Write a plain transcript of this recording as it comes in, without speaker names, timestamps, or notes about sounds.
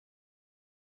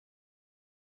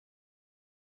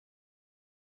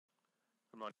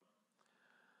morning.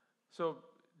 So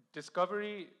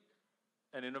discovery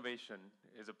and innovation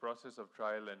is a process of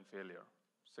trial and failure,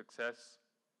 success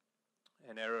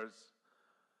and errors.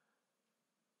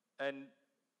 And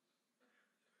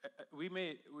we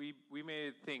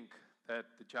may think that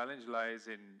the challenge lies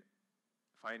in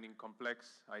finding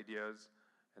complex ideas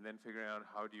and then figuring out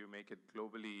how do you make it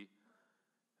globally,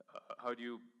 how do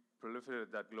you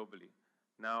proliferate that globally.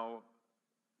 Now,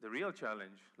 the real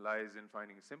challenge lies in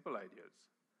finding simple ideas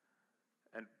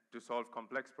and to solve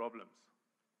complex problems.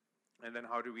 And then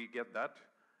how do we get that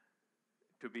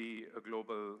to be a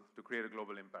global, to create a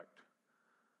global impact?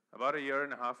 About 1.5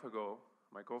 years ago,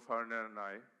 my co-founder and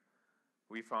I,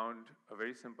 we found a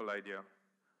very simple idea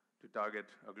to target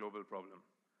a global problem.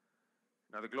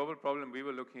 Now, the global problem we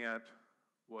were looking at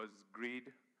was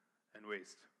greed and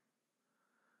waste.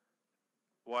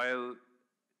 While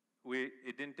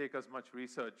it didn't take us much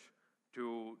research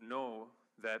to know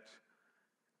that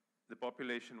the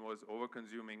population was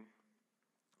over-consuming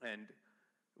and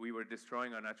we were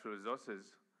destroying our natural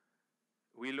resources,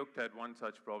 we looked at one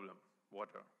such problem,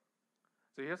 water.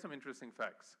 So here's some interesting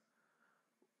facts.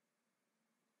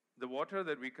 The water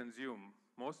that we consume,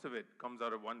 most of it comes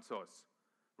out of one source,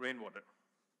 rainwater.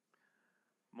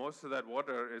 Most of that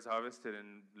water is harvested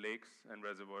in lakes and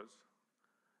reservoirs,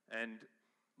 and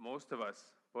most of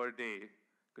us per day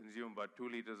consume about 2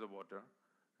 liters of water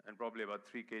and probably about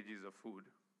 3 kgs of food,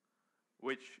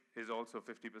 which is also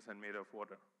 50% made of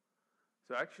water.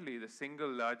 So actually, the single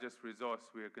largest resource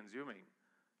we are consuming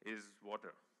is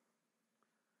water.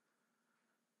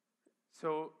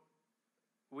 So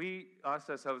we asked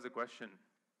ourselves the question,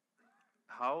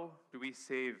 how do we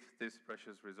save this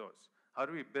precious resource? How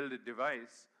do we build a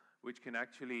device which can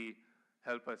actually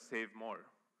help us save more?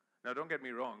 Now, don't get me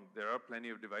wrong, there are plenty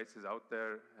of devices out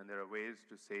there and there are ways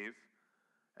to save,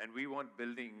 and we weren't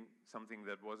building something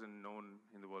that wasn't known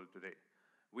in the world today.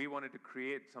 We wanted to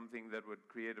create something that would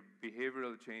create a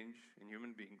behavioral change in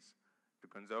human beings to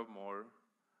conserve more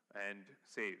and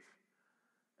save.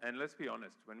 And let's be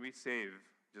honest, when we save,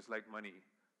 just like money,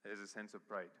 there's a sense of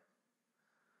pride.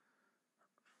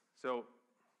 So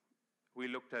we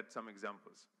looked at some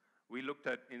examples. We looked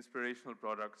at inspirational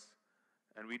products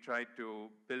and we tried to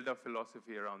build a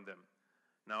philosophy around them.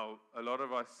 Now, a lot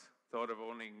of us thought of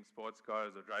owning sports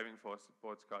cars or driving for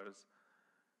sports cars.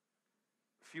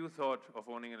 Few thought of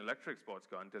owning an electric sports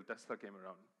car until Tesla came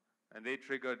around, and they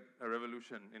triggered a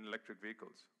revolution in electric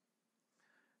vehicles.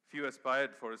 Few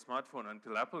aspired for a smartphone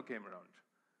until Apple came around.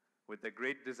 With their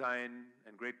great design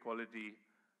and great quality,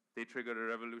 they triggered a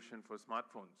revolution for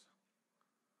smartphones.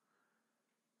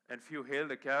 And few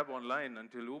hailed a cab online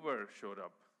until Uber showed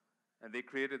up, and they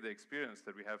created the experience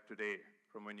that we have today,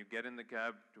 from when you get in the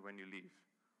cab to when you leave.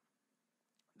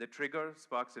 The trigger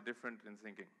sparks a difference in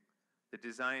thinking. The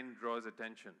design draws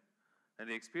attention, and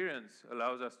the experience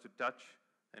allows us to touch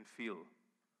and feel.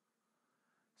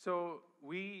 So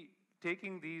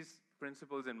taking these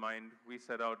principles in mind, we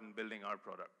set out in building our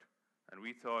product. And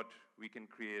we thought we can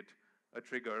create a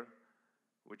trigger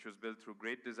which was built through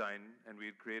great design, and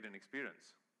we'd create an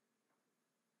experience.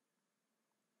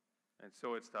 And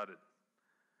so it started.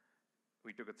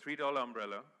 We took a $3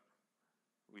 umbrella,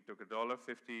 we took a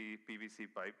 $1.50 PVC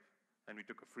pipe, and we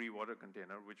took a free water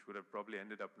container, which would have probably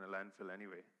ended up in a landfill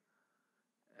anyway.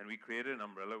 And we created an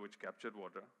umbrella which captured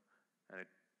water, and it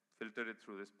filtered it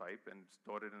through this pipe and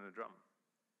stored it in a drum.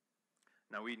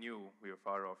 Now, we knew we were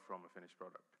far off from a finished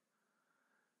product.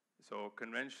 So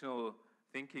conventional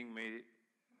thinking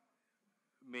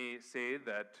may say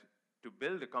that to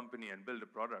build a company and build a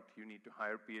product, you need to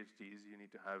hire PhDs, you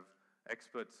need to have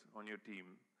experts on your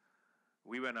team.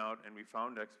 We went out and we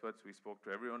found experts, we spoke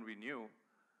to everyone we knew,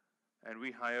 and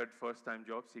we hired first-time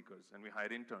job seekers, and we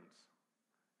hired interns.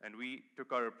 And we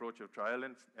took our approach of trial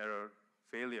and error,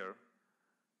 failure,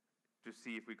 to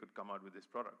see if we could come out with this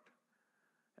product.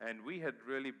 And we had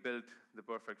really built the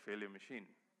perfect failure machine.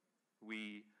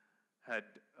 We had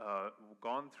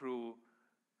gone through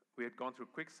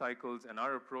quick cycles, and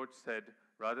our approach said,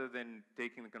 rather than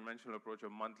taking the conventional approach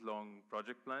of month-long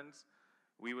project plans,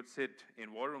 we would sit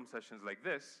in war room sessions like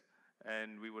this,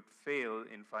 and we would fail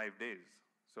in 5 days.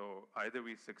 So either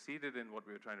we succeeded in what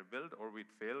we were trying to build, or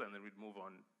we'd fail, and then we'd move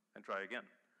on and try again.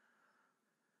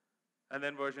 And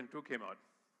then version 2 came out.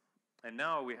 And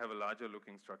now we have a larger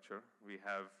looking structure. We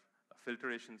have a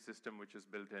filtration system which is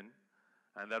built in,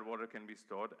 and that water can be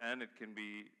stored, and it can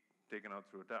be taken out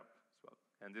through a tap as well.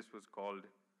 And this was called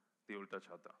the Ulta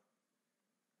Chhata.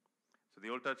 So the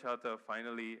Ulta Chhata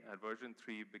finally, at version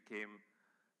 3, became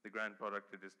the grand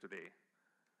product it is today,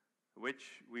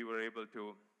 which we were able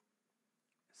to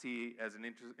see as an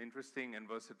interesting and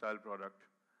versatile product.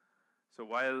 So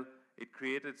while it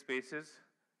created spaces,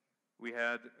 we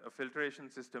had a filtration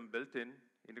system built in,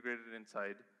 integrated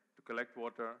inside, to collect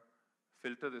water,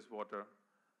 filter this water,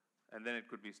 and then it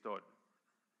could be stored.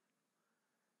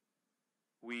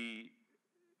 We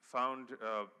found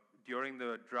during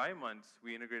the dry months,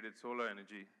 we integrated solar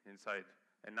energy inside,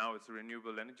 and now it's a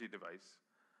renewable energy device,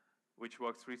 which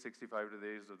works 365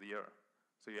 days of the year.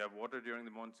 So you have water during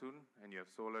the monsoon, and you have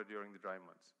solar during the dry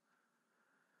months.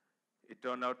 It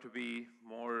turned out to be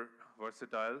more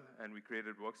versatile, and we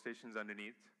created workstations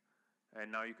underneath,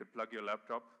 and now you could plug your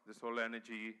laptop. The solar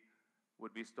energy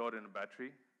would be stored in a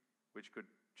battery, which could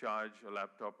charge a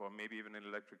laptop or maybe even an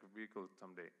electric vehicle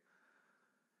someday.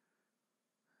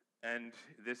 And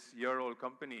this year-old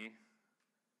company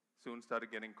soon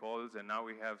started getting calls, and now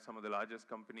we have some of the largest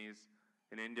companies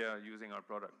in India using our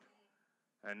product.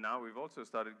 And now we've also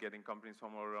started getting companies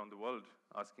from all around the world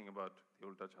asking about the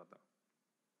Ulta Chhata.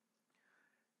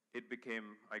 It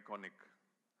became iconic,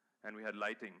 and we had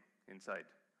lighting inside.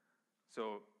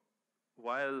 So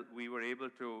while we were able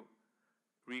to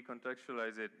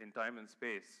recontextualize it in time and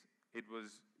space, it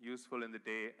was useful in the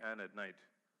day and at night.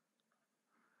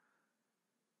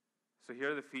 So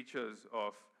here are the features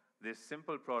of this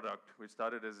simple product, which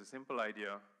started as a simple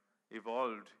idea,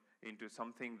 evolved into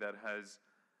something that has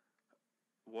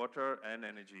water and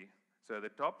energy. So at the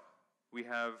top, we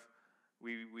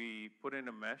put in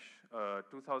a mesh,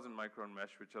 2,000 micron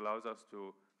mesh, which allows us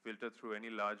to filter through any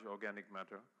large organic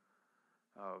matter.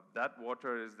 That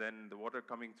water is then, the water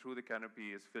coming through the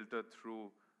canopy is filtered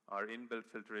through our inbuilt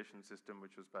filtration system,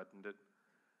 which was patented.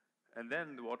 And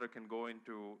then the water can go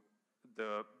into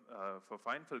for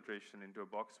fine filtration into a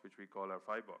box, which we call our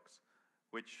Phi box,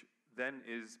 which then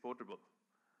is potable.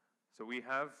 So we've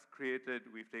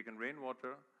taken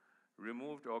rainwater,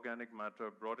 removed organic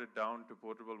matter, brought it down to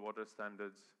potable water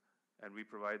standards, and we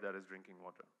provide that as drinking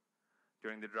water.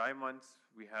 During the dry months,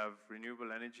 we have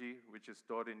renewable energy, which is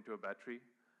stored into a battery.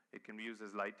 It can be used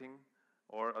as lighting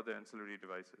or other ancillary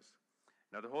devices.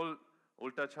 Now, the whole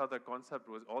Ulta Chhata concept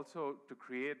was also to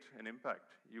create an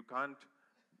impact. You can't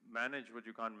manage what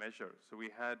you can't measure. So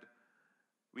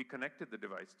we connected the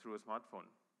device through a smartphone,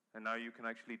 and now you can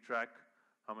actually track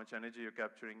how much energy you're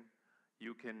capturing.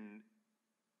 You can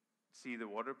see the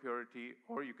water purity,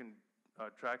 or you can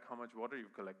track how much water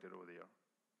you've collected over the year.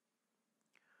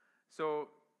 So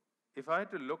if I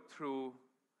had to look through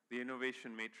the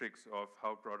innovation matrix of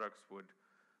how products would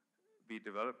be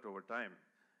developed over time,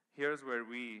 here's where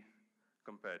we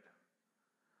compared.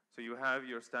 So you have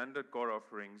your standard core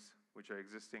offerings, which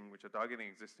are targeting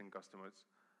existing customers,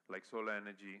 like solar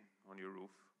energy on your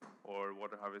roof, or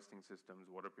water harvesting systems,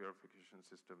 water purification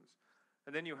systems.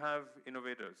 And then you have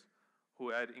innovators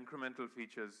who add incremental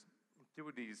features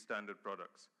to these standard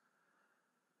products.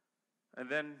 And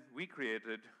then we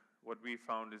created what we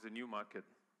found is a new market.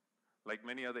 Like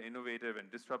many other innovative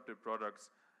and disruptive products,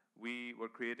 we were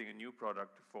creating a new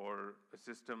product for a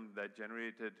system that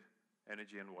generated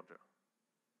energy and water.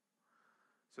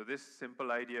 So this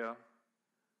simple idea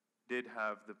did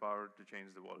have the power to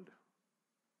change the world.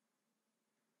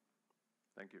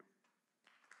 Thank you.